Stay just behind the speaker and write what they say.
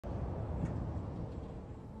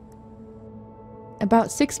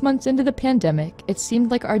About 6 months into the pandemic, it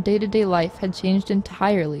seemed like our day-to-day life had changed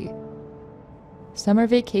entirely. Summer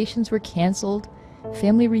vacations were canceled,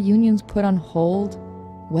 family reunions put on hold,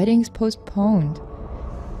 weddings postponed.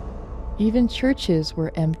 Even churches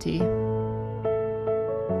were empty.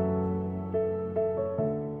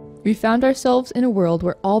 We found ourselves in a world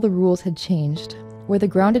where all the rules had changed, where the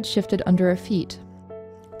ground had shifted under our feet.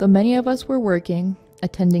 Though many of us were working,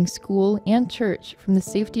 attending school and church from the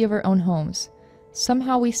safety of our own homes,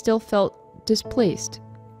 somehow we still felt displaced,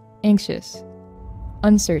 anxious,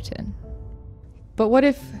 uncertain. But what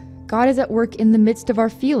if God is at work in the midst of our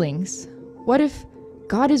feelings? What if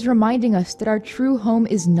God is reminding us that our true home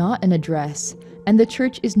is not an address, and the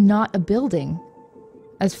church is not a building?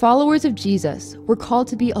 As followers of Jesus, we're called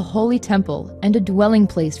to be a holy temple and a dwelling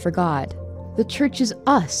place for God. The church is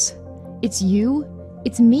us. It's you,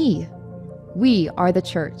 it's me. We are the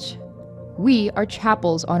church. We are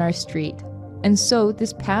chapels on our street. And so,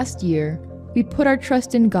 this past year, we put our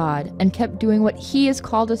trust in God and kept doing what He has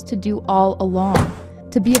called us to do all along,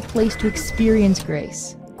 to be a place to experience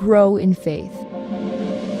grace, grow in faith,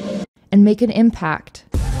 and make an impact.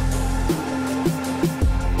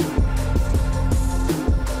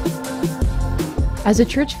 As a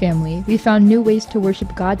church family, we found new ways to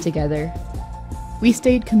worship God together. We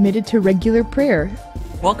stayed committed to regular prayer.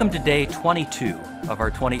 Welcome to day 22 of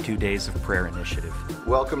our 22 Days of Prayer initiative.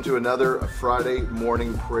 Welcome to another Friday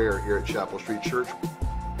morning prayer here at Chapelstreet Church.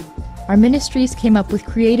 Our ministries came up with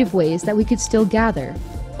creative ways that we could still gather.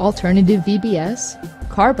 Alternative VBS,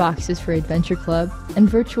 car boxes for Adventure Club, and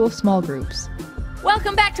virtual small groups.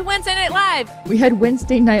 Welcome back to Wednesday Night Live! We had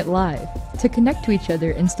Wednesday Night Live to connect to each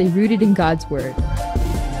other and stay rooted in God's Word.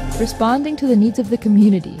 Responding to the needs of the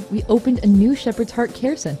community, we opened a new Shepherd's Heart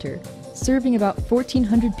Care Center, serving about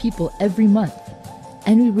 1,400 people every month.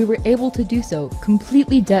 And we were able to do so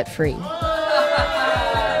completely debt-free.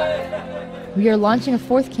 We are launching a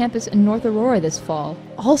 4th campus in North Aurora this fall,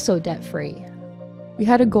 also debt-free. We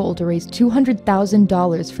had a goal to raise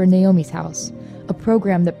 $200,000 for Naomi's House, a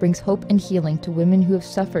program that brings hope and healing to women who have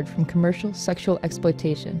suffered from commercial sexual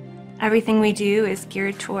exploitation. Everything we do is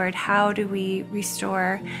geared toward how do we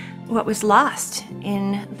restore what was lost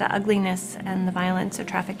in the ugliness and the violence of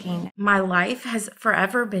trafficking. My life has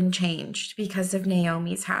forever been changed because of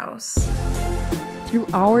Naomi's House. Through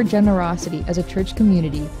our generosity as a church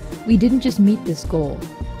community, we didn't just meet this goal,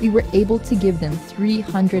 we were able to give them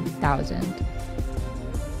 $300,000.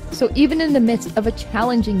 So even in the midst of a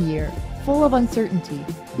challenging year, full of uncertainty,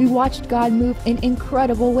 we watched God move in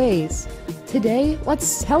incredible ways. Today, let's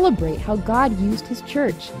celebrate how God used His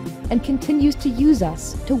church and continues to use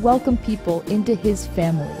us to welcome people into His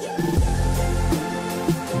family.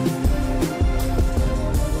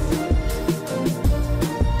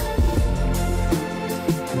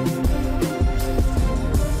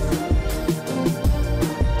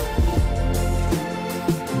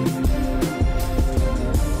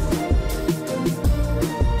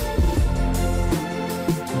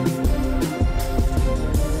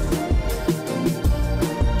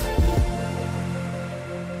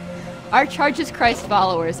 Our charge as Christ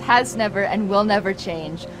followers has never and will never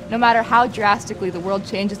change, no matter how drastically the world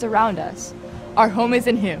changes around us. Our home is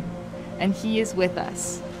in Him, and He is with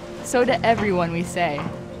us. So to everyone we say,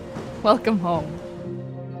 welcome home.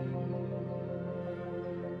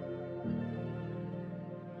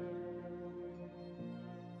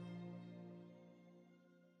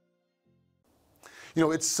 You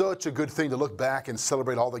know, it's such a good thing to look back and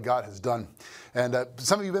celebrate all that God has done. And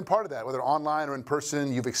some of you have been part of that, whether online or in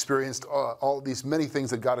person. You've experienced all these many things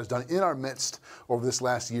that God has done in our midst over this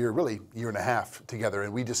last year, really year and a half together.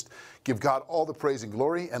 And we just give God all the praise and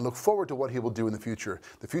glory and look forward to what He will do in the future.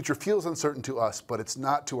 The future feels uncertain to us, but it's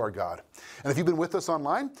not to our God. And if you've been with us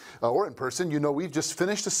online or in person, you know we've just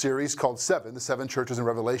finished a series called the Seven Churches in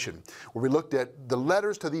Revelation, where we looked at the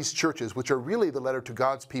letters to these churches, which are really the letter to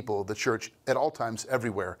God's people, the church, at all times,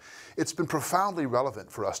 everywhere. It's been profoundly relevant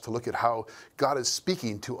for us to look at how God is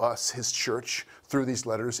speaking to us, His church, through these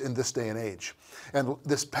letters in this day and age. And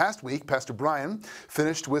this past week, Pastor Brian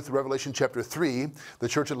finished with Revelation chapter 3, the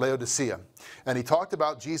church at Laodicea. And he talked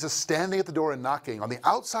about Jesus standing at the door and knocking on the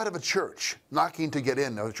outside of a church, knocking to get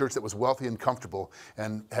in, a church that was wealthy and comfortable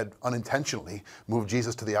and had unintentionally moved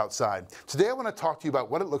Jesus to the outside. Today I want to talk to you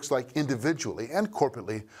about what it looks like individually and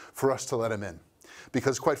corporately for us to let Him in.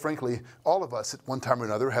 Because quite frankly, all of us at one time or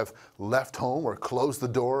another have left home or closed the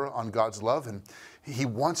door on God's love, and He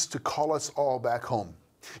wants to call us all back home.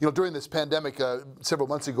 You know, during this pandemic, several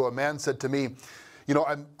months ago, a man said to me, you know,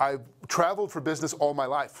 I've traveled for business all my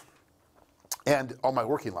life, and all my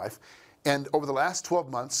working life, and over the last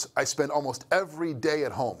 12 months, I spend almost every day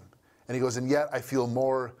at home. And he goes, and yet I feel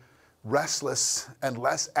more restless and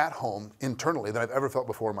less at home internally than I've ever felt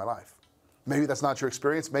before in my life. Maybe that's not your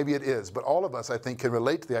experience, maybe it is, but all of us, I think, can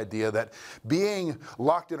relate to the idea that being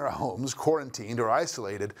locked in our homes, quarantined or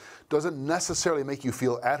isolated, doesn't necessarily make you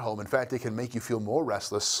feel at home. In fact, it can make you feel more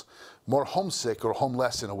restless, more homesick or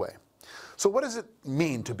homeless in a way. So what does it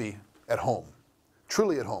mean to be at home,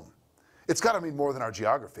 truly at home? It's got to mean more than our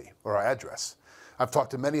geography or our address. I've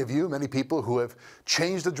talked to many of you, many people who have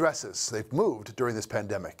changed addresses. They've moved during this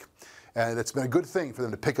pandemic. And it's been a good thing for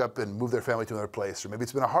them to pick up and move their family to another place, or maybe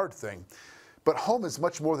it's been a hard thing. But home is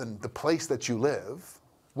much more than the place that you live.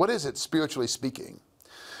 What is it, spiritually speaking?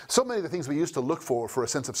 So many of the things we used to look for a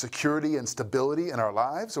sense of security and stability in our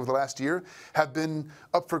lives over the last year have been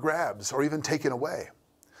up for grabs or even taken away.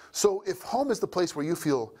 So if home is the place where you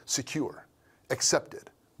feel secure,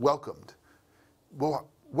 accepted, welcomed,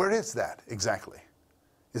 well, where is that exactly?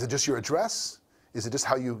 Is it just your address? Is it just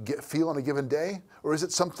how you feel on a given day? Or is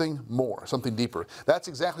it something more, something deeper? That's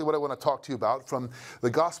exactly what I want to talk to you about from the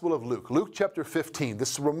Gospel of Luke. Luke chapter 15,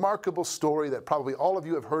 this remarkable story that probably all of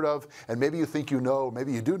you have heard of, and maybe you think you know,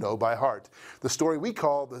 maybe you do know by heart. The story we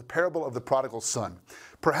call the parable of the prodigal son.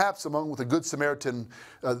 Perhaps among the Good Samaritan,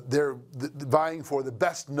 they're vying for the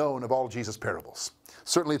best known of all Jesus' parables.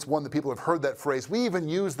 Certainly it's one that people have heard that phrase. We even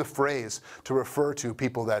use the phrase to refer to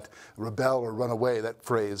people that rebel or run away, that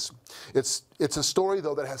phrase. It's a story,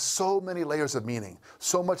 though, that has so many layers of meaning,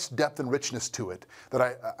 so much depth and richness to it, that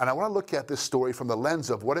I want to look at this story from the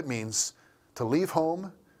lens of what it means to leave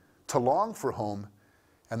home, to long for home,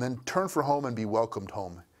 and then turn for home and be welcomed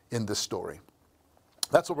home in this story.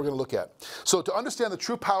 That's what we're going to look at. So to understand the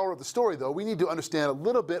true power of the story, though, we need to understand a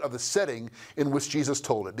little bit of the setting in which Jesus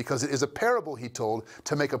told it, because it is a parable he told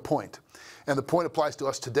to make a point. And the point applies to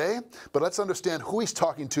us today, but let's understand who he's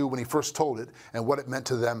talking to when he first told it and what it meant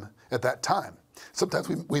to them at that time. Sometimes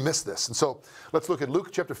we miss this. And so let's look at Luke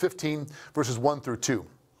chapter 15, verses 1 through 2.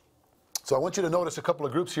 So I want you to notice a couple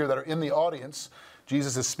of groups here that are in the audience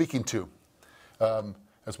Jesus is speaking to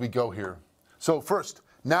as we go here. So first,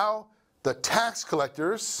 now the tax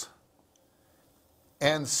collectors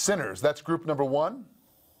and sinners, that's group number one,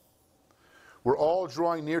 were all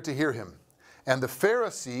drawing near to hear him. And the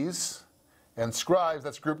Pharisees and scribes,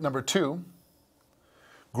 that's group number two,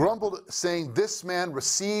 grumbled, saying, "This man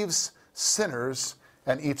receives sinners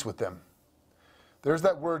and eats with them." There's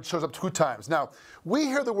that word, shows up 2 times. Now, we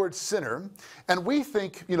hear the word sinner, and we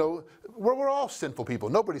think, you know, we're all sinful people.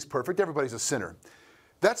 Nobody's perfect. Everybody's a sinner.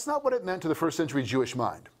 That's not what it meant to the first century Jewish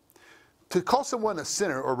mind. To call someone a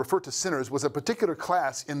sinner or refer to sinners was a particular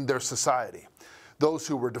class in their society. Those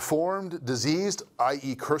who were deformed, diseased,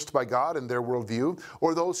 i.e. cursed by God in their worldview,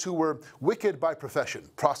 or those who were wicked by profession,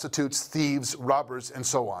 prostitutes, thieves, robbers, and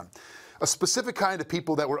so on. A specific kind of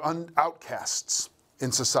people that were outcasts in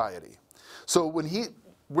society. So when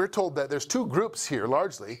we're told that there's 2 groups here,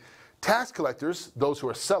 largely, tax collectors, those who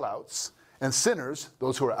are sellouts, and sinners,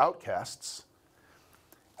 those who are outcasts,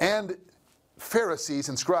 and Pharisees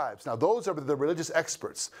and scribes. Now those are the religious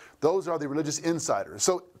experts. Those are the religious insiders.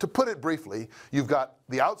 So to put it briefly, you've got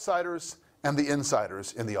the outsiders and the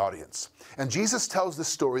insiders in the audience. And Jesus tells this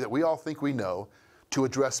story that we all think we know to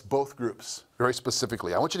address both groups very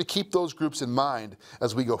specifically. I want you to keep those groups in mind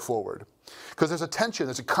as we go forward. Because there's a tension,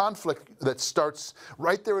 there's a conflict that starts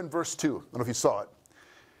right there in verse 2. I don't know if you saw it.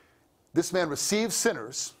 This man receives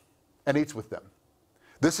sinners and eats with them.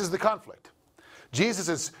 This is the conflict. Jesus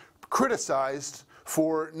is criticized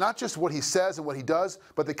for not just what he says and what he does,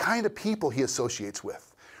 but the kind of people he associates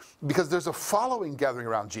with. Because there's a following gathering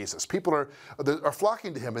around Jesus. People are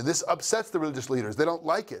flocking to him, and this upsets the religious leaders. They don't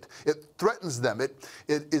like it. It threatens them. It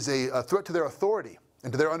is a threat to their authority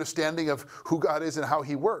and to their understanding of who God is and how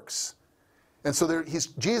he works. And so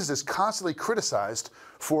Jesus is constantly criticized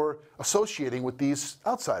for associating with these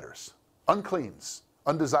outsiders, uncleans,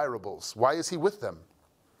 undesirables. Why is he with them?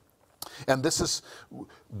 And this is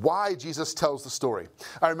why Jesus tells the story.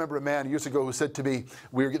 I remember a man years ago who said to me,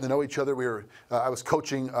 we were getting to know each other. I was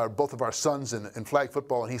coaching both of our sons in flag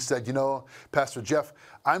football, and he said, "You know, Pastor Jeff,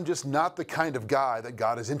 I'm just not the kind of guy that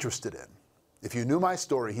God is interested in. If you knew my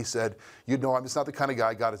story," he said, "you'd know I'm just not the kind of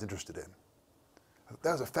guy God is interested in."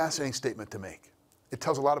 That was a fascinating statement to make. It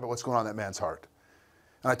tells a lot about what's going on in that man's heart.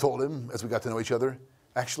 And I told him, as we got to know each other,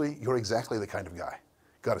 actually, you're exactly the kind of guy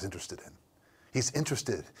God is interested in. He's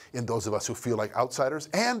interested in those of us who feel like outsiders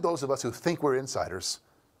and those of us who think we're insiders.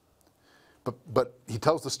 But he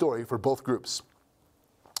tells the story for both groups.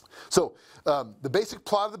 So the basic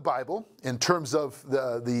plot of the Bible, in terms of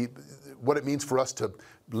what it means for us to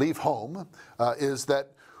leave home, is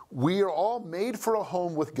that we are all made for a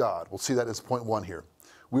home with God. We'll see that as point 1 here.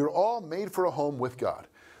 We are all made for a home with God.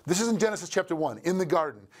 This is in Genesis chapter 1, in the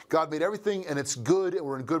garden. God made everything and it's good and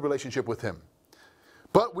we're in good relationship with him.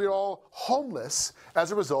 But we're all homeless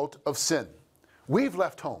as a result of sin. We've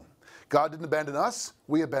left home. God didn't abandon us,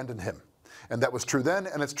 we abandoned him. And that was true then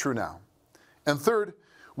and it's true now. And third,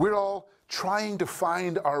 we're all trying to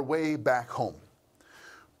find our way back home.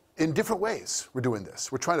 In different ways we're doing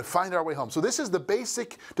this. We're trying to find our way home. So this is the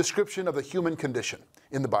basic description of the human condition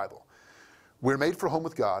in the Bible. We're made for home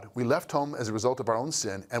with God. We left home as a result of our own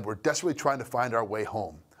sin, and we're desperately trying to find our way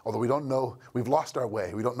home. Although we don't know, we've lost our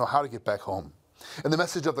way. We don't know how to get back home. And the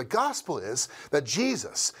message of the gospel is that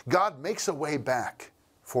Jesus, God makes a way back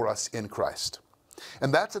for us in Christ.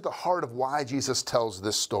 And that's at the heart of why Jesus tells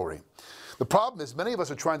this story. The problem is many of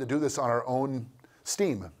us are trying to do this on our own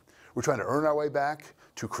steam. We're trying to earn our way back,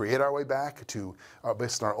 to create our way back, to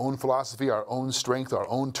based on our own philosophy, our own strength, our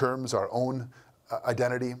own terms, our own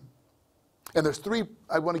identity. And there's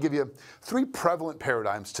I want to give you three prevalent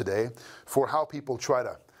paradigms today for how people try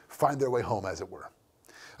to find their way home, as it were.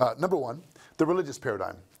 Number one, the religious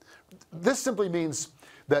paradigm. This simply means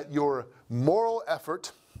that your moral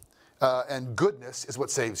effort and goodness is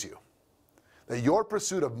what saves you. That your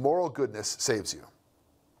pursuit of moral goodness saves you.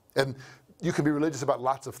 And you can be religious about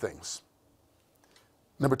lots of things.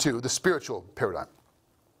 Number two, the spiritual paradigm.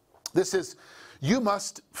 This is, you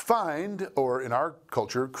must find, or in our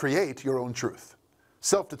culture, create your own truth.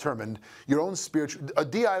 Self-determined, your own spiritual, a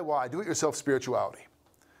DIY, do-it-yourself spirituality.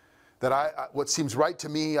 That what seems right to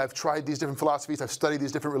me, I've tried these different philosophies, I've studied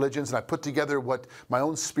these different religions, and I put together my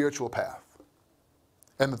own spiritual path.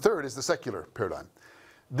 And the third is the secular paradigm.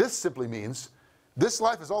 This simply means, this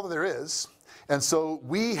life is all that there is, and so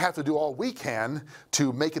we have to do all we can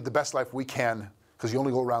to make it the best life we can, because you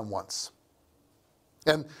only go around once.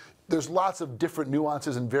 And there's lots of different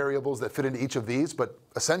nuances and variables that fit into each of these, but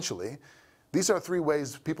essentially, these are three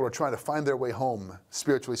ways people are trying to find their way home,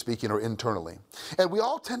 spiritually speaking or internally. And we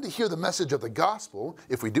all tend to hear the message of the gospel,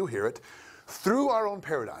 if we do hear it, through our own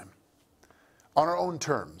paradigm, on our own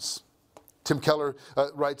terms. Tim Keller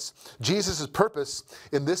writes, Jesus' purpose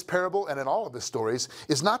in this parable and in all of his stories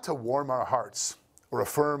is not to warm our hearts or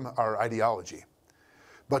affirm our ideology,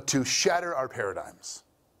 but to shatter our paradigms.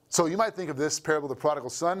 So you might think of this parable of the prodigal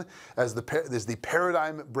son as the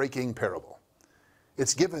paradigm-breaking parable.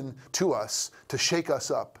 It's given to us to shake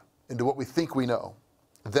us up into what we think we know,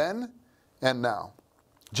 then and now.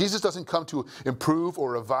 Jesus doesn't come to improve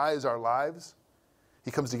or revise our lives.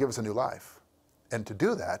 He comes to give us a new life. And to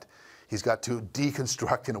do that, he's got to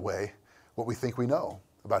deconstruct, in a way, what we think we know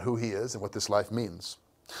about who he is and what this life means.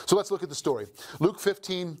 So let's look at the story. Luke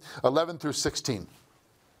 15, 11 through 16.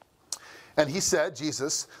 And he said,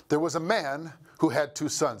 Jesus, there was a man who had two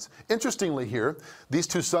sons. Interestingly here, these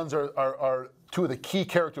two sons are two of the key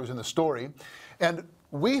characters in the story. And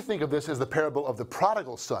we think of this as the parable of the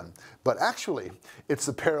prodigal son. But actually, it's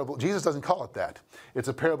the parable, Jesus doesn't call it that. It's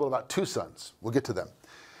a parable about two sons. We'll get to them.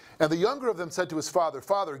 And the younger of them said to his father,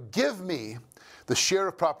 Father, give me the share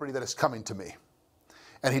of property that is coming to me.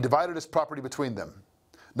 And he divided his property between them.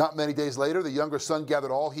 Not many days later, the younger son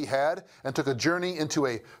gathered all he had and took a journey into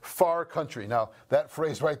a far country. Now, that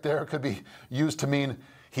phrase right there could be used to mean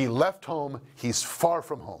he left home, he's far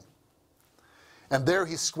from home. And there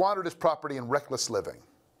he squandered his property in reckless living.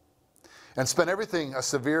 And after he spent everything,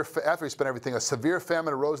 a severe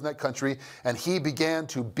famine arose in that country, and he began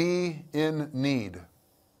to be in need.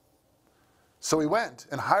 So he went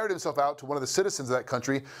and hired himself out to one of the citizens of that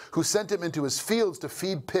country, who sent him into his fields to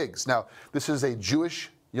feed pigs. Now, this is a Jewish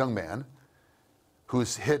young man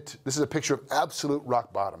who's hit, this is a picture of absolute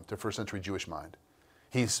rock bottom to first century Jewish mind.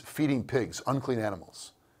 He's feeding pigs, unclean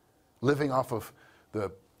animals, living off of the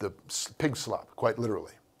pig slop, quite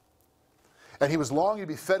literally. And he was longing to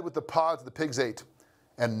be fed with the pods the pigs ate,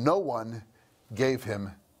 and no one gave him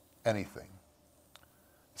anything.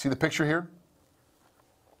 See the picture here?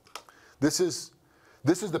 This is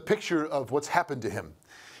the picture of what's happened to him.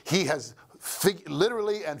 He has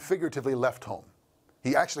literally and figuratively left home.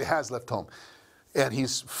 He actually has left home. And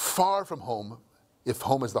he's far from home, if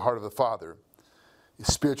home is the heart of the Father,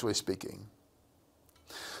 spiritually speaking.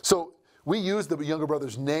 So we use the younger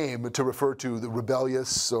brother's name to refer to the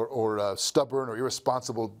rebellious or stubborn or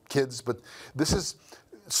irresponsible kids, but this is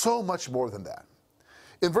so much more than that.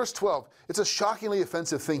 In verse 12, it's a shockingly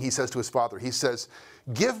offensive thing he says to his father. He says,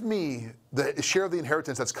 give me the share of the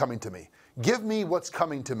inheritance that's coming to me. Give me what's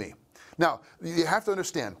coming to me. Now, you have to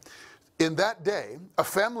understand, in that day, a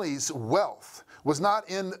family's wealth was not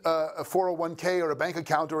in a 401k or a bank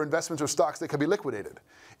account or investments or stocks that could be liquidated.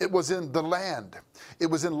 It was in the land. It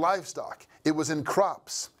was in livestock. It was in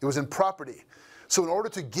crops. It was in property. So in order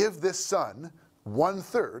to give this son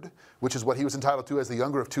 1/3, which is what he was entitled to as the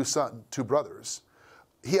younger of two brothers,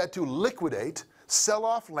 he had to liquidate, sell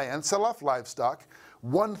off land, sell off livestock,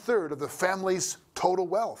 1/3 of the family's total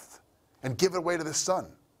wealth, and give it away to the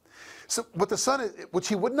son. So, but the son, which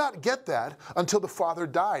he would not get that until the father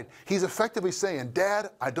died. He's effectively saying,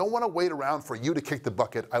 Dad, I don't want to wait around for you to kick the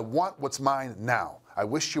bucket. I want what's mine now. I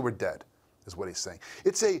wish you were dead, is what he's saying.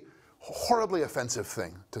 It's a horribly offensive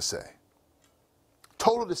thing to say.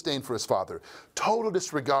 Total disdain for his father. Total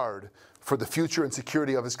disregard for the future and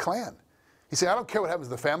security of his clan. He's saying, I don't care what happens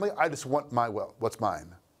to the family. I just want my wealth, what's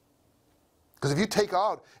mine. Because if you take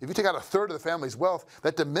out 1/3 of the family's wealth,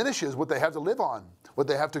 that diminishes what they have to live on, what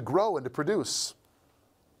they have to grow and to produce.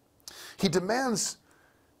 He demands,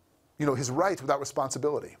 his rights without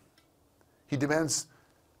responsibility. He demands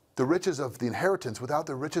the riches of the inheritance without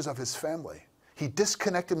the riches of his family. He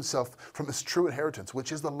disconnected himself from his true inheritance,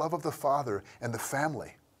 which is the love of the Father and the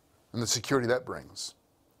family and the security that brings.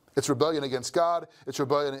 It's rebellion against God. It's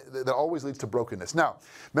rebellion that always leads to brokenness. Now,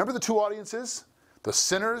 remember the two audiences? The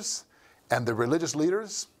sinners and the religious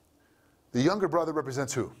leaders? The younger brother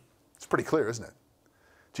represents who? It's pretty clear, isn't it?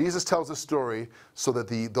 Jesus tells this story so that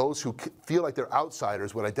those who feel like they're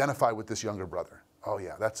outsiders would identify with this younger brother. Oh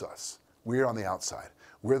yeah, that's us. We're on the outside.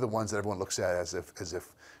 We're the ones that everyone looks at as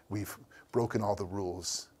if we've broken all the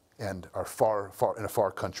rules and are far in a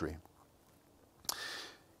far country.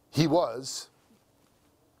 He was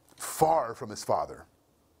far from his father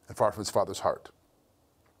and far from his father's heart.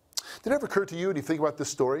 Did it ever occur to you, when you think about this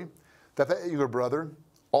story, that younger brother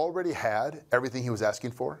already had everything he was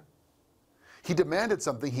asking for? He demanded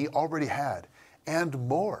something he already had, and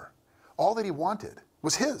more. All that he wanted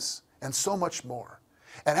was his, and so much more.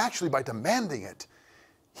 And actually, by demanding it,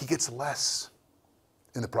 he gets less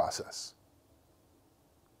in the process.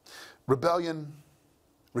 Rebellion,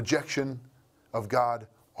 rejection of God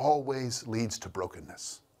always leads to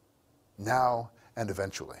brokenness, now and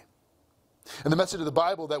eventually. And the message of the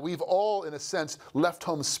Bible that we've all, in a sense, left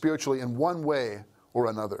home spiritually in one way or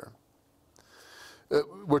another.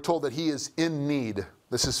 We're told that he is in need.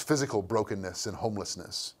 This is physical brokenness and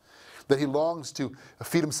homelessness. That he longs to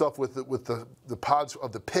feed himself with the pods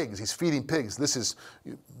of the pigs. He's feeding pigs. This is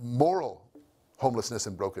moral homelessness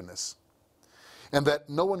and brokenness. And that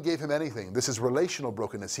no one gave him anything. This is relational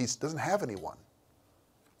brokenness. He doesn't have anyone.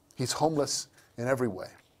 He's homeless in every way.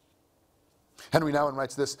 Henry Nouwen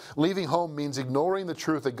writes this: leaving home means ignoring the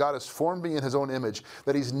truth that God has formed me in his own image,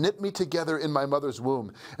 that he's knit me together in my mother's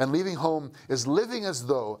womb. And leaving home is living as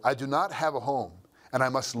though I do not have a home, and I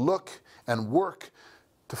must look and work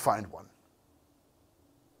to find one.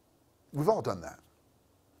 We've all done that.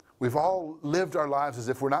 We've all lived our lives as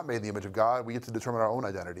if we're not made in the image of God. We get to determine our own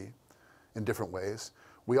identity in different ways.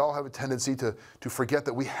 We all have a tendency to forget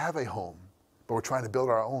that we have a home, but we're trying to build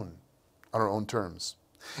our own on our own terms.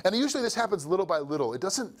 And usually this happens little by little. It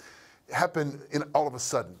doesn't happen all of a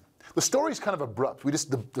sudden. The story's kind of abrupt.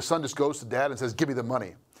 The son just goes to dad and says, give me the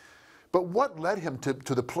money. But what led him to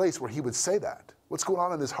the place where he would say that? What's going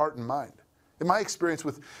on in his heart and mind? In my experience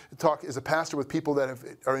with talk as a pastor with people that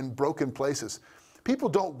are in broken places, people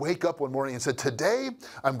don't wake up one morning and say, today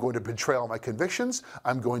I'm going to betray all my convictions,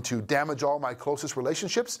 I'm going to damage all my closest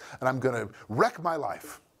relationships, and I'm going to wreck my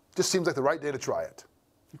life. Just seems like the right day to try it.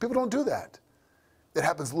 People don't do that. It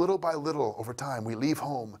happens little by little over time. We leave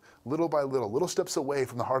home little by little steps away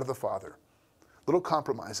from the heart of the Father, little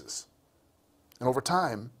compromises. And over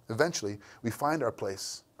time, eventually, we find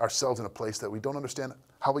ourselves in a place that we don't understand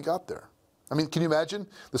how we got there. I mean, can you imagine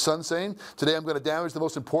the son saying, today I'm going to damage the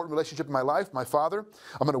most important relationship in my life, my father.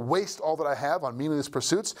 I'm going to waste all that I have on meaningless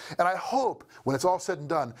pursuits. And I hope, when it's all said and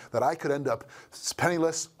done, that I could end up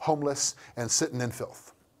penniless, homeless, and sitting in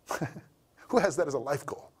filth. Who has that as a life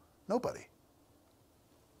goal? Nobody.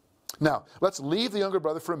 Now, let's leave the younger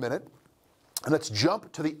brother for a minute, and let's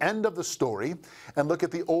jump to the end of the story and look at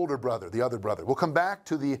the older brother, the other brother. We'll come back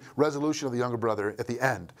to the resolution of the younger brother at the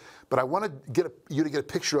end. But I want to get you to get a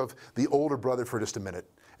picture of the older brother for just a minute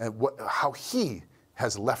and how he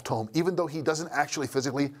has left home, even though he doesn't actually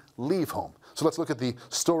physically leave home. So let's look at the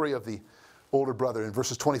story of the older brother in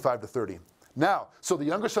verses 25 to 30. Now, so the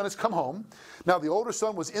younger son has come home. Now the older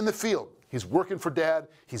son was in the field. He's working for dad.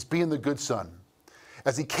 He's being the good son.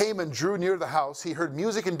 As he came and drew near the house, he heard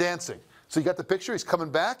music and dancing. So you got the picture? He's coming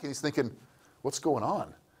back and he's thinking, what's going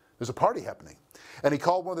on? There's a party happening. And he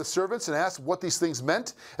called one of the servants and asked what these things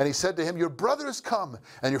meant. And he said to him, your brother has come,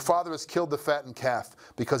 and your father has killed the fattened calf,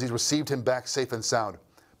 because he's received him back safe and sound.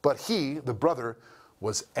 But he, the brother,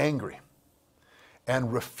 was angry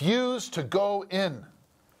and refused to go in.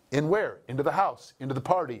 In where? Into the house, into the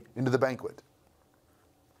party, into the banquet.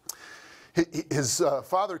 His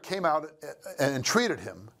father came out and treated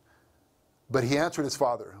him, but he answered his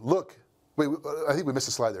father, look, wait, I think we missed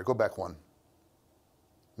a slide there. Go back one.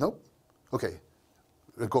 Nope. Okay,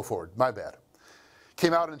 go forward. My bad.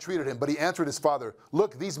 Came out and treated him, but he answered his father,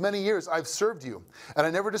 look, these many years I've served you, and I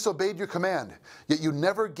never disobeyed your command, yet you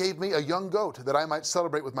never gave me a young goat that I might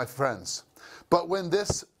celebrate with my friends. But when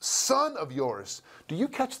this son of yours, do you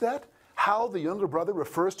catch that? How the younger brother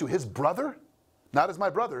refers to his brother? Not as my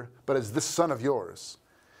brother, but as this son of yours,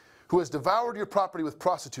 who has devoured your property with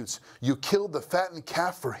prostitutes. You killed the fattened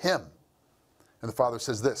calf for him. And the father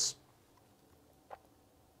says this.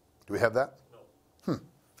 Do we have that? No.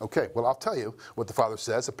 Okay, well, I'll tell you what the father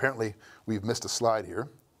says. Apparently, we've missed a slide here.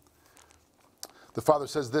 The father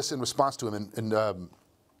says this in response to him in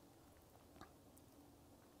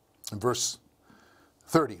verse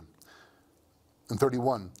 30 and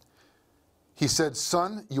 31. He said,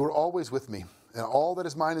 son, you are always with me, and all that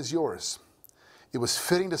is mine is yours. It was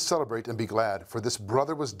fitting to celebrate and be glad, for this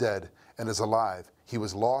brother was dead and is alive. He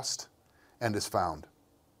was lost and is found.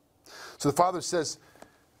 So the father says,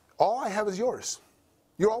 all I have is yours.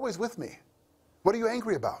 You're always with me. What are you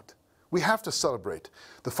angry about? We have to celebrate.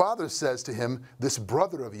 The father says to him, this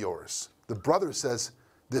brother of yours. The brother says,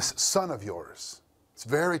 this son of yours. It's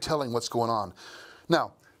very telling what's going on.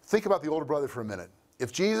 Now, think about the older brother for a minute.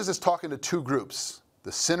 If Jesus is talking to two groups,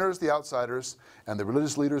 the sinners, the outsiders, and the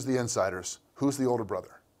religious leaders, the insiders, who's the older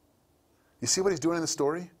brother? You see what he's doing in the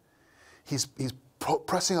story? He's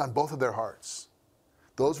pressing on both of their hearts.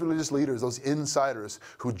 Those religious leaders, those insiders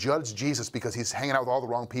who judge Jesus because he's hanging out with all the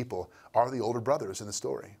wrong people, are the older brothers in the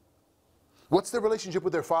story. What's their relationship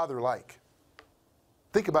with their father like?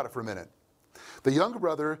 Think about it for a minute. The younger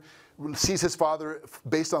brother sees his father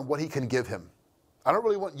based on what he can give him. I don't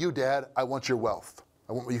really want you, Dad. I want your wealth.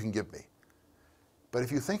 I want what you can give me. But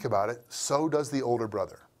if you think about it, so does the older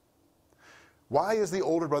brother. Why is the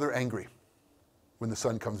older brother angry when the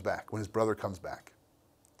son comes back, when his brother comes back?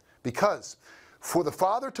 Because for the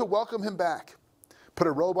father to welcome him back, put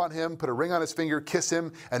a robe on him, put a ring on his finger, kiss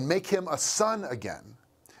him, and make him a son again,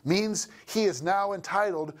 means he is now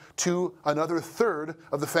entitled to another third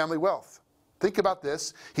of the family wealth. Think about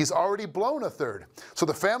this. He's already blown a third. So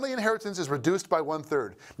the family inheritance is reduced by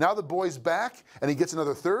 1/3. Now the boy's back and he gets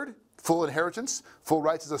another third, full inheritance, full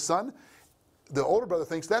rights as a son. The older brother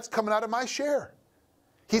thinks that's coming out of my share.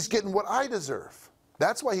 He's getting what I deserve.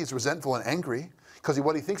 That's why he's resentful and angry, because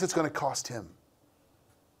what he thinks it's going to cost him.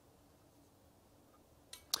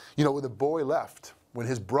 You know, when the boy left, when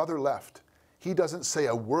his brother left, he doesn't say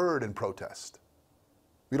a word in protest.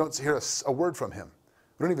 We don't hear a word from him.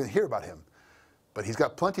 We don't even hear about him. But he's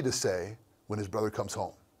got plenty to say when his brother comes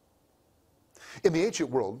home. In the ancient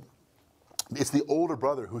world, it's the older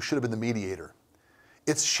brother who should have been the mediator.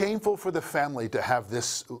 It's shameful for the family to have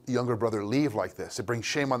this younger brother leave like this. It brings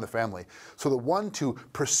shame on the family. So the one to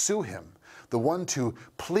pursue him, the one to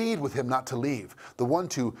plead with him not to leave, the one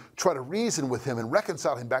to try to reason with him and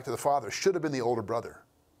reconcile him back to the father should have been the older brother.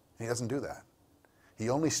 And he doesn't do that. He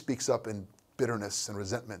only speaks up in bitterness and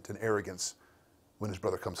resentment and arrogance when his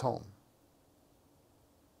brother comes home.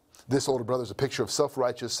 This older brother is a picture of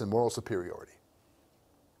self-righteous and moral superiority.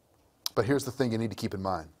 But here's the thing you need to keep in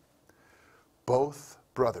mind. Both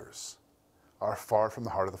brothers are far from the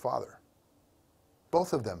heart of the Father.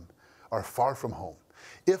 Both of them are far from home.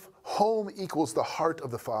 If home equals the heart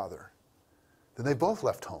of the Father, then they both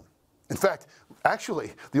left home. In fact,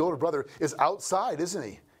 actually, the older brother is outside, isn't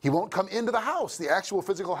he? He won't come into the house, the actual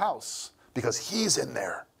physical house, because he's in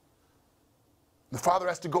there. The father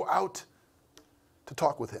has to go out to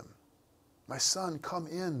talk with him. My son, come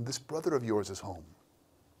in. This brother of yours is home.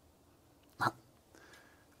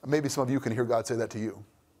 Maybe some of you can hear God say that to you.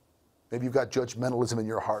 Maybe you've got judgmentalism in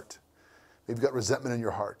your heart. Maybe you've got resentment in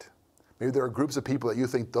your heart. Maybe there are groups of people that you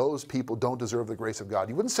think those people don't deserve the grace of God.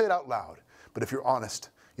 You wouldn't say it out loud, but if you're honest,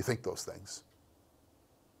 you think those things.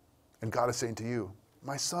 And God is saying to you,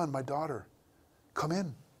 my son, my daughter, come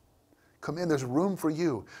in. Come in. There's room for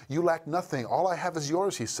you. You lack nothing. All I have is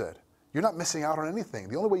yours, he said. You're not missing out on anything.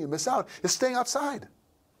 The only way you miss out is staying outside.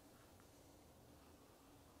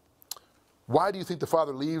 Why do you think the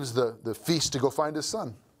father leaves the feast to go find his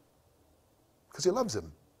son? Because he loves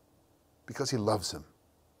him. Because he loves him.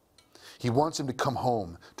 He wants him to come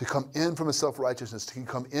home, to come in from his self-righteousness, to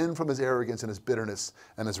come in from his arrogance and his bitterness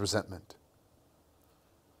and his resentment.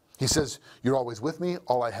 He says, you're always with me,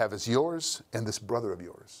 all I have is yours, and this brother of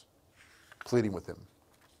yours. Pleading with him.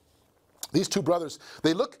 These two brothers,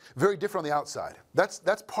 they look very different on the outside. That's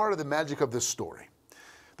part of the magic of this story.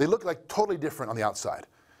 They look like totally different on the outside.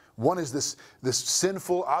 One is this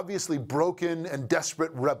sinful, obviously broken and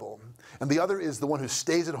desperate rebel. And the other is the one who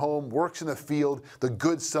stays at home, works in the field, the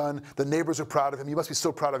good son. The neighbors are proud of him. You must be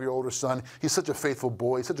so proud of your older son. He's such a faithful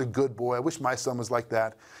boy. He's such a good boy. I wish my son was like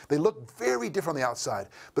that. They look very different on the outside.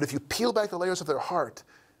 But if you peel back the layers of their heart,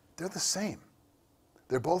 they're the same.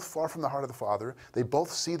 They're both far from the heart of the Father. They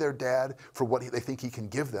both see their dad for what they think he can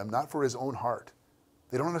give them, not for his own heart.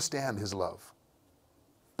 They don't understand his love.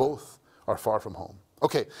 Both are far from home.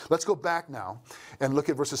 Okay, let's go back now and look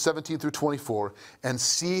at verses 17 through 24 and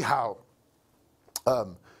see how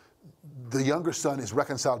the younger son is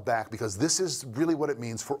reconciled back, because this is really what it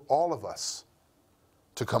means for all of us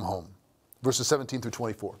to come home. Verses 17 through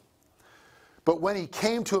 24. But when he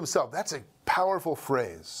came to himself, that's a powerful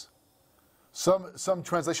phrase. Some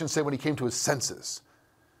translations say when he came to his senses.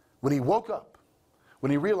 When he woke up,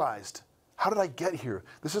 when he realized, how did I get here?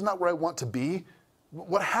 This is not where I want to be.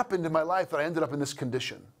 What happened in my life that I ended up in this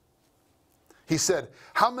condition? He said,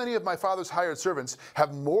 how many of my father's hired servants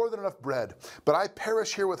have more than enough bread, but I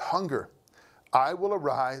perish here with hunger? I will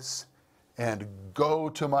arise and go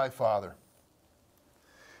to my father.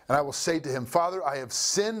 And I will say to him, Father, I have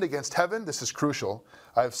sinned against heaven. This is crucial.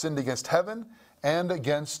 I have sinned against heaven and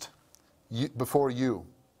against you, before you.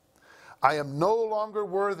 I am no longer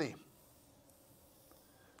worthy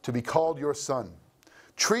to be called your son.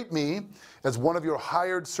 Treat me as one of your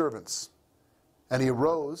hired servants. And he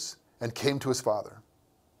arose and came to his father.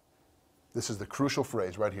 This is the crucial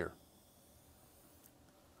phrase right here.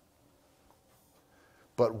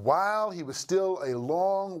 But while he was still a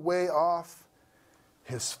long way off,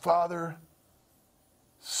 his father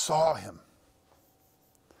saw him,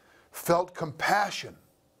 felt compassion,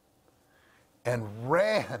 and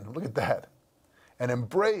ran, look at that, and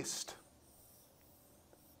embraced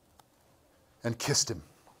and kissed him.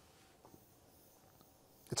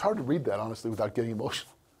 It's hard to read that, honestly, without getting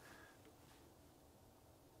emotional.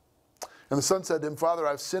 And the son said to him, Father,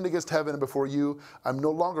 I've sinned against heaven and before you. I'm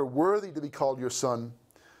no longer worthy to be called your son.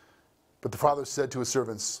 But the father said to his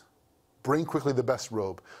servants, bring quickly the best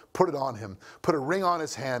robe, put it on him, put a ring on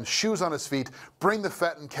his hand, shoes on his feet, bring the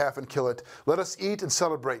fattened calf and kill it. Let us eat and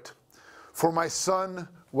celebrate. For my son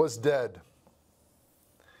was dead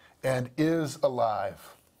and is alive.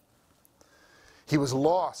 He was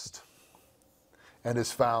lost and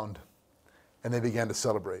is found. And they began to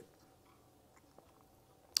celebrate.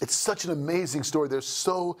 It's such an amazing story. There's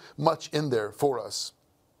so much in there for us.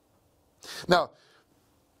 Now,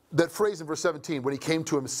 that phrase in verse 17, when he came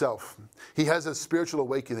to himself, he has a spiritual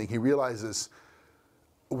awakening. He realizes,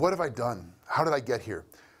 what have I done? How did I get here?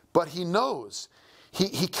 But he knows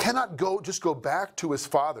he cannot just go back to his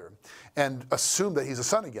father and assume that he's a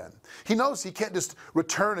son again. He knows he can't just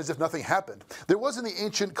return as if nothing happened. There was in the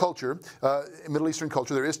ancient culture, Middle Eastern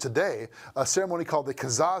culture, there is today, a ceremony called the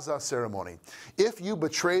kazaza ceremony. If you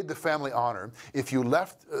betrayed the family honor, if you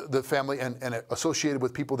left the family and associated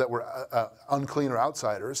with people that were unclean or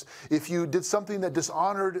outsiders, if you did something that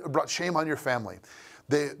dishonored, brought shame on your family,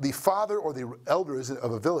 the father or the elders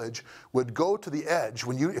of a village would go to the edge,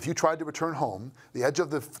 if you tried to return home, the edge of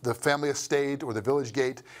the family estate or the village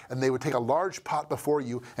gate, and they would take a large pot before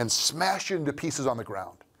you and smash it into pieces on the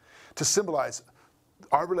ground to symbolize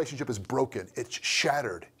our relationship is broken, it's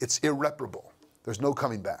shattered, it's irreparable. There's no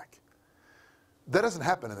coming back. That doesn't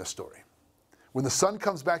happen in this story. When the son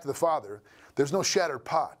comes back to the father, there's no shattered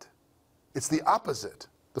pot. It's the opposite.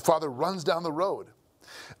 The father runs down the road.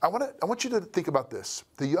 I want you to think about this.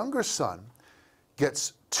 The younger son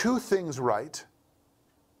gets two things right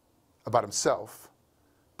about himself,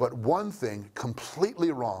 but one thing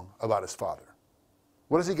completely wrong about his father.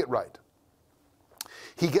 What does he get right?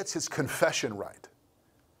 He gets his confession right.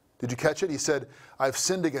 Did you catch it? He said, I've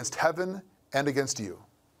sinned against heaven and against you.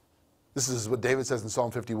 This is what David says in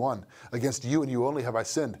Psalm 51. Against you and you only have I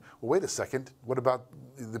sinned. Well, wait a second. What about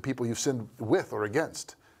the people you've sinned with or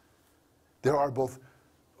against? There are both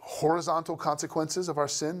horizontal consequences of our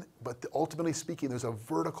sin, but ultimately speaking, there's a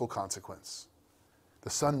vertical consequence. The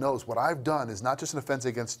son knows what I've done is not just an offense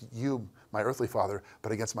against you, my earthly father,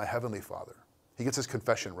 but against my heavenly father. He gets his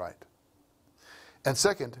confession right. And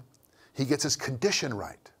second, he gets his condition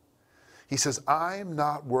right. He says, I'm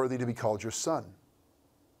not worthy to be called your son.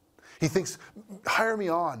 He thinks, hire me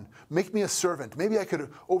on, make me a servant. Maybe I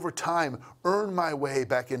could, over time, earn my way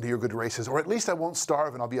back into your good graces, or at least I won't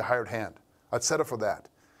starve and I'll be a hired hand. I'd settle for that.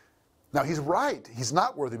 Now, he's right. He's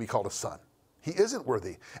not worthy to be called a son. He isn't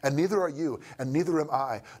worthy, and neither are you, and neither am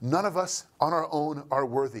I. None of us on our own are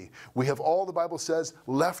worthy. We have all, the Bible says,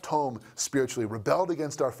 left home spiritually, rebelled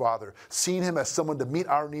against our Father, seen him as someone to meet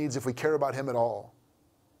our needs if we care about him at all.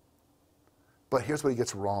 But here's what he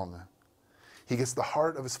gets wrong. He gets the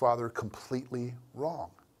heart of his father completely wrong.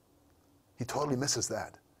 He totally misses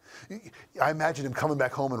that. I imagine him coming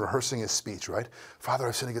back home and rehearsing his speech, right? Father,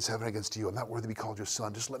 I've sinned against heaven and against you. I'm not worthy to be called your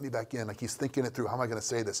son. Just let me back in. Like he's thinking it through. How am I going to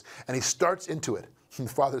say this? And he starts into it. And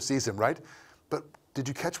the father sees him, right? But did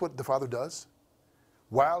you catch what the father does?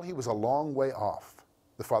 While he was a long way off,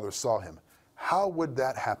 the father saw him. How would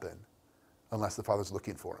that happen unless the father's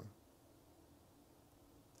looking for him?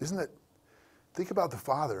 Isn't it? Think about the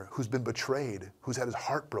father who's been betrayed, who's had his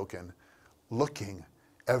heart broken, looking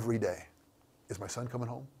every day. Is my son coming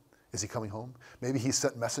home? Is he coming home? Maybe he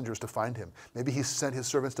sent messengers to find him. Maybe he sent his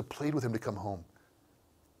servants to plead with him to come home.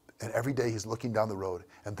 And every day he's looking down the road,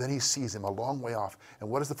 and then he sees him a long way off. And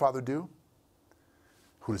what does the father do?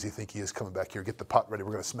 Who does he think he is coming back here? Get the pot ready.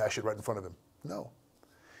 We're going to smash it right in front of him. No.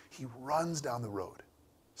 He runs down the road,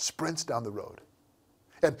 sprints down the road.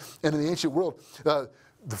 And in the ancient world,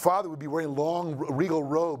 the father would be wearing long regal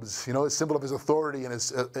robes, you know, a symbol of his authority and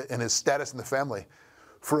his status in the family.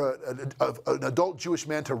 For an adult Jewish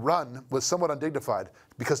man to run was somewhat undignified,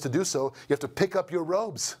 because to do so, you have to pick up your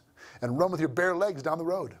robes and run with your bare legs down the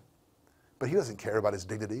road. But he doesn't care about his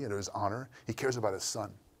dignity and his honor. He cares about his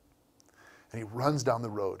son. And he runs down the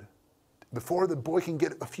road. Before the boy can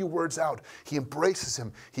get a few words out, he embraces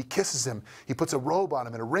him, he kisses him, he puts a robe on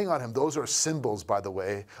him and a ring on him. Those are symbols, by the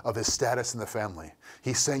way, of his status in the family.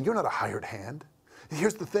 He's saying, you're not a hired hand.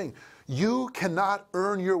 Here's the thing. You cannot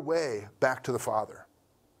earn your way back to the father.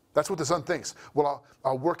 That's what the son thinks. Well,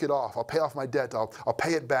 I'll work it off. I'll pay off my debt. I'll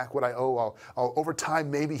pay it back what I owe. Over time,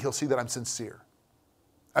 maybe he'll see that I'm sincere.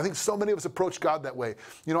 I think so many of us approach God that way.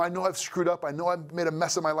 You know, I know I've screwed up. I know I've made a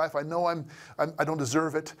mess of my life. I know I don't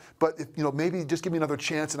deserve it. But maybe just give me another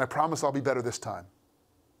chance, and I promise I'll be better this time.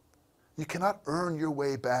 You cannot earn your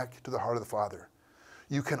way back to the heart of the Father.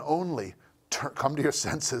 You can only come to your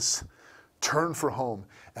senses, turn for home,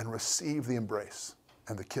 and receive the embrace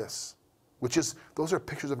and the kiss. Those are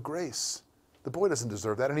pictures of grace. The boy doesn't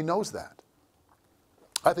deserve that, and he knows that.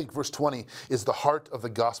 I think verse 20 is the heart of the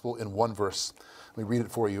gospel in one verse. Let me read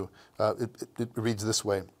it for you. It reads this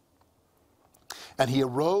way. And he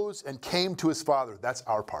arose and came to his father. That's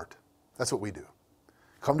our part. That's what we do.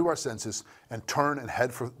 Come to our senses and turn and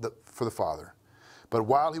head for the father. But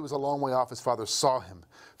while he was a long way off, his father saw him,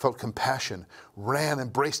 felt compassion, ran,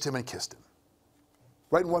 embraced him, and kissed him.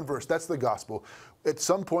 Right in one verse, that's the gospel. At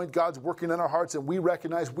some point, God's working in our hearts, and we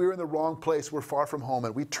recognize we're in the wrong place. We're far from home,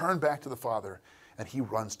 and we turn back to the Father, and he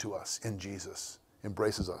runs to us in Jesus,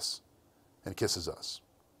 embraces us, and kisses us.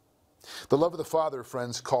 The love of the Father,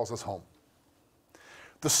 friends, calls us home.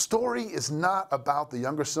 The story is not about the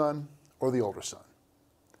younger son or the older son.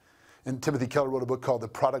 And Timothy Keller wrote a book called The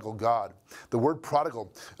Prodigal God. The word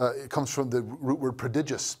prodigal, it comes from the root word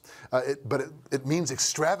prodigious, but it means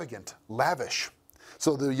extravagant, lavish.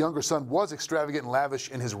 So the younger son was extravagant and lavish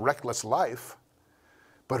in his reckless life,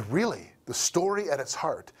 but really, the story at its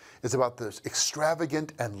heart is about the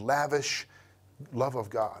extravagant and lavish love of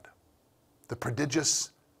God, the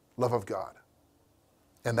prodigious love of God.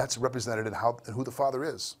 And that's represented in who the Father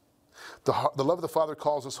is. The love of the Father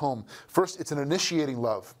calls us home. First, it's an initiating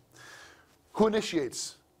love. Who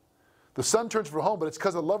initiates? The son turns for home, but it's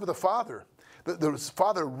because of the love of the Father. The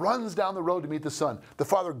father runs down the road to meet the son. The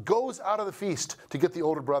father goes out of the feast to get the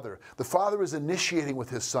older brother. The father is initiating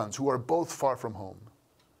with his sons, who are both far from home.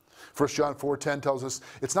 1 John 4:10 tells us,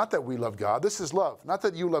 it's not that we love God. This is love. Not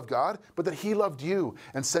that you love God, but that he loved you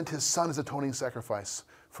and sent his son as atoning sacrifice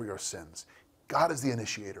for your sins. God is the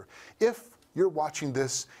initiator. If you're watching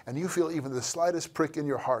this and you feel even the slightest prick in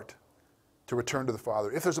your heart to return to the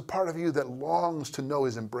Father, if there's a part of you that longs to know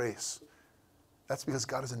his embrace, that's because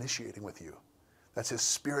God is initiating with you. That's his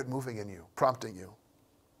Spirit moving in you, prompting you.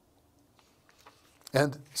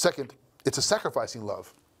 And second, it's a sacrificing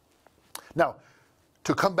love. Now,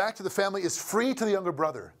 to come back to the family is free to the younger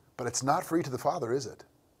brother, but it's not free to the father, is it?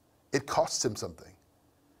 It costs him something.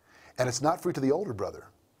 And it's not free to the older brother.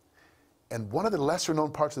 And one of the lesser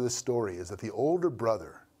known parts of this story is that the older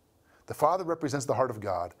brother, the father represents the heart of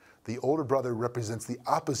God, the older brother represents the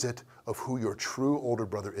opposite of who your true older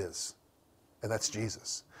brother is. And that's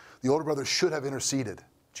Jesus. The older brother should have interceded.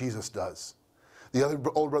 Jesus does. The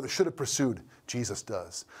older brother should have pursued. Jesus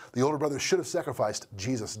does. The older brother should have sacrificed.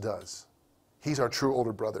 Jesus does. He's our true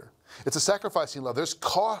older brother. It's a sacrificing love. There's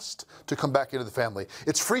cost to come back into the family.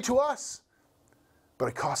 It's free to us, but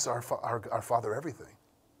it costs our Father everything.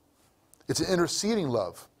 It's an interceding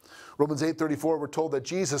love. Romans 8:34, we're told that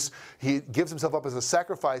Jesus, he gives himself up as a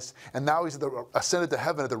sacrifice, and now he's ascended to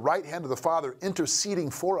heaven at the right hand of the Father,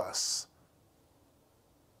 interceding for us.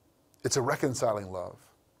 It's a reconciling love.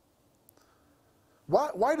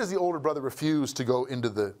 Why does the older brother refuse to go into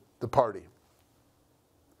the party?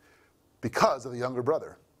 because of the younger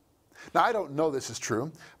brother. Now, I don't know this is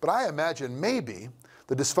true, but I imagine maybe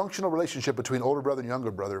the dysfunctional relationship between older brother and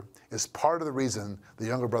younger brother is part of the reason the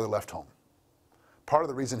younger brother left home. Part of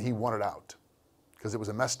the reason he wanted out, because it was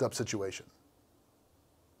a messed up situation.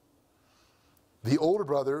 The older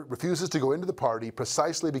brother refuses to go into the party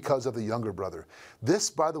precisely because of the younger brother. This,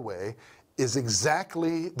 by the way, is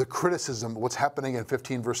exactly the criticism of what's happening in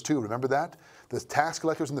 15 verse 2. Remember that? The tax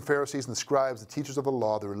collectors and the Pharisees and the scribes, the teachers of the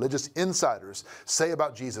law, the religious insiders say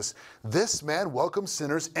about Jesus, this man welcomes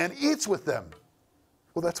sinners and eats with them.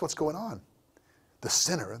 Well, that's what's going on. The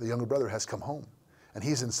sinner, the younger brother, has come home, and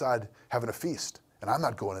he's inside having a feast, and I'm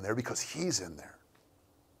not going in there because he's in there.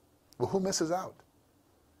 Well, who misses out?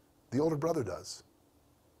 The older brother does.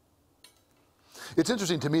 It's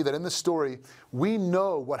interesting to me that in this story, we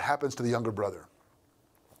know what happens to the younger brother.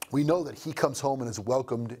 We know that he comes home and is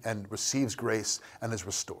welcomed and receives grace and is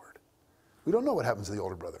restored. We don't know what happens to the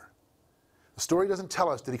older brother. The story doesn't tell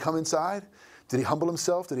us, did he come inside? Did he humble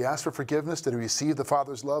himself? Did he ask for forgiveness? Did he receive the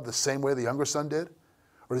father's love the same way the younger son did?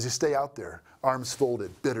 Or does he stay out there, arms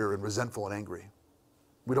folded, bitter and resentful and angry?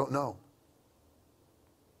 We don't know.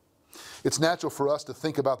 It's natural for us to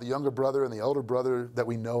think about the younger brother and the elder brother that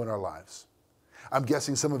we know in our lives. I'm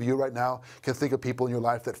guessing some of you right now can think of people in your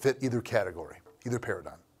life that fit either category, either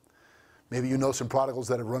paradigm. Maybe you know some prodigals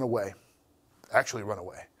that have run away, actually run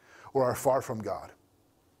away, or are far from God.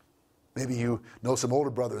 Maybe you know some older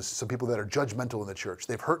brothers, some people that are judgmental in the church.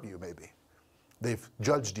 They've hurt you maybe. They've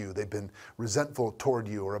judged you. They've been resentful toward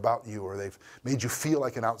you or about you, or they've made you feel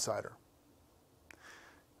like an outsider.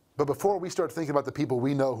 But before we start thinking about the people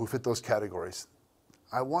we know who fit those categories,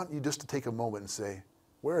 I want you just to take a moment and say,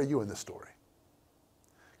 where are you in this story?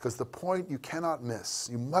 Because the point you cannot miss,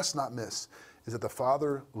 you must not miss, is that the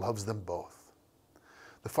Father loves them both.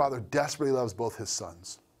 The Father desperately loves both his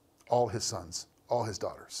sons, all his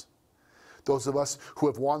daughters. Those of us who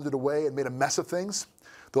have wandered away and made a mess of things,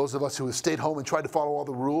 those of us who have stayed home and tried to follow all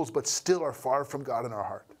the rules, but still are far from God in our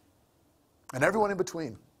heart. And everyone in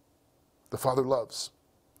between, the Father loves.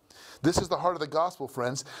 This is the heart of the gospel,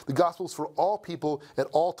 friends. The gospel is for all people at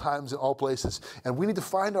all times in all places. And we need to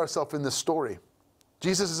find ourselves in this story.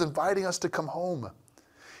 Jesus is inviting us to come home.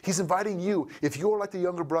 He's inviting you, if you're like the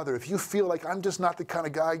younger brother, if you feel like I'm just not the kind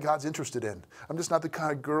of guy God's interested in, I'm just not the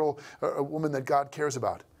kind of girl or woman that God cares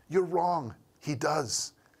about, you're wrong. He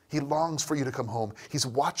does. He longs for you to come home. He's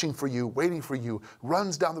watching for you, waiting for you,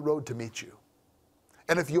 runs down the road to meet you.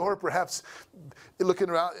 And if you're perhaps looking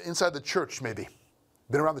around inside the church maybe,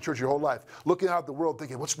 been around the church your whole life, looking out at the world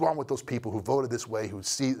thinking, what's wrong with those people who voted this way, who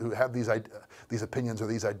have these opinions or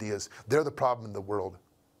these ideas? They're the problem in the world.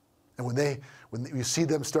 And when you see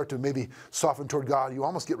them start to maybe soften toward God, you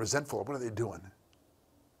almost get resentful. What are they doing?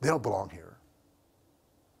 They don't belong here.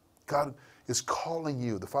 God is calling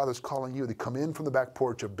you, the Father's calling you to come in from the back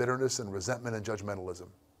porch of bitterness and resentment and judgmentalism.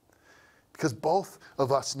 Because both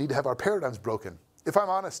of us need to have our paradigms broken. If I'm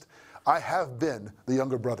honest, I have been the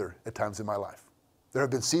younger brother at times in my life. There have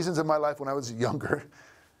been seasons in my life when I was younger,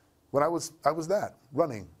 when I was that,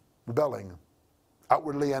 running, rebelling,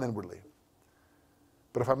 outwardly and inwardly.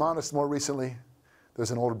 But if I'm honest, more recently,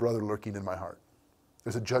 there's an older brother lurking in my heart.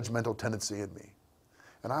 There's a judgmental tendency in me.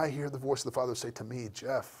 And I hear the voice of the Father say to me,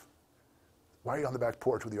 Jeff, why are you on the back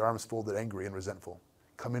porch with your arms folded, angry and resentful?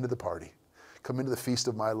 Come into the party. Come into the feast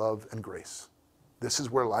of my love and grace. This is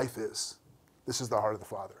where life is. This is the heart of the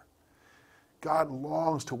Father. God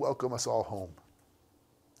longs to welcome us all home.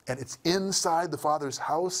 And it's inside the Father's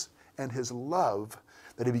house and his love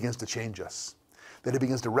that he begins to change us. That he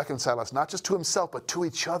begins to reconcile us, not just to himself, but to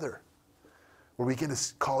each other. Where we begin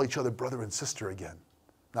to call each other brother and sister again,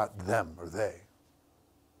 not them or they.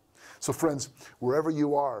 So friends, wherever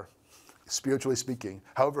you are, spiritually speaking,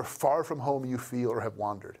 however far from home you feel or have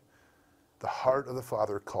wandered, the heart of the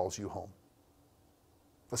Father calls you home.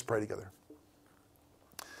 Let's pray together.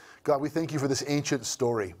 God, we thank you for this ancient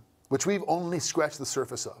story, which we've only scratched the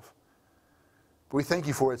surface of. But we thank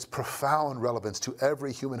you for its profound relevance to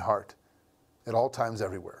every human heart at all times,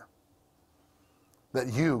 everywhere.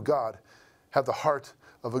 That you, God, have the heart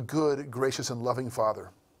of a good, gracious, and loving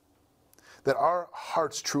Father. That our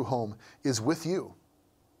heart's true home is with you.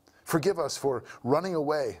 Forgive us for running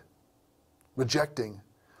away, rejecting,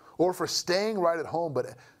 or for staying right at home but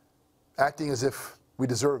acting as if we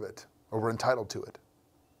deserve it or we're entitled to it.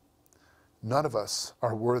 None of us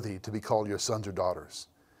are worthy to be called your sons or daughters.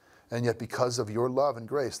 And yet because of your love and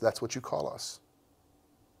grace, that's what you call us.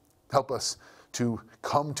 Help us to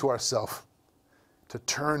come to ourselves, to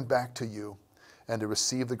turn back to you, and to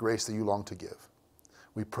receive the grace that you long to give.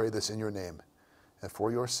 We pray this in your name and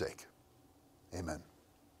for your sake. Amen.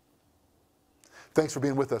 Thanks for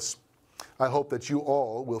being with us. I hope that you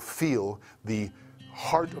all will feel the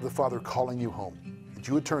heart of the Father calling you home, that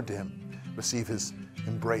you would turn to him, receive his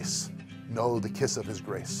embrace, know the kiss of his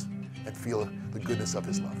grace, and feel the goodness of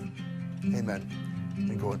his love. Amen.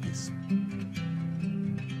 And go in peace.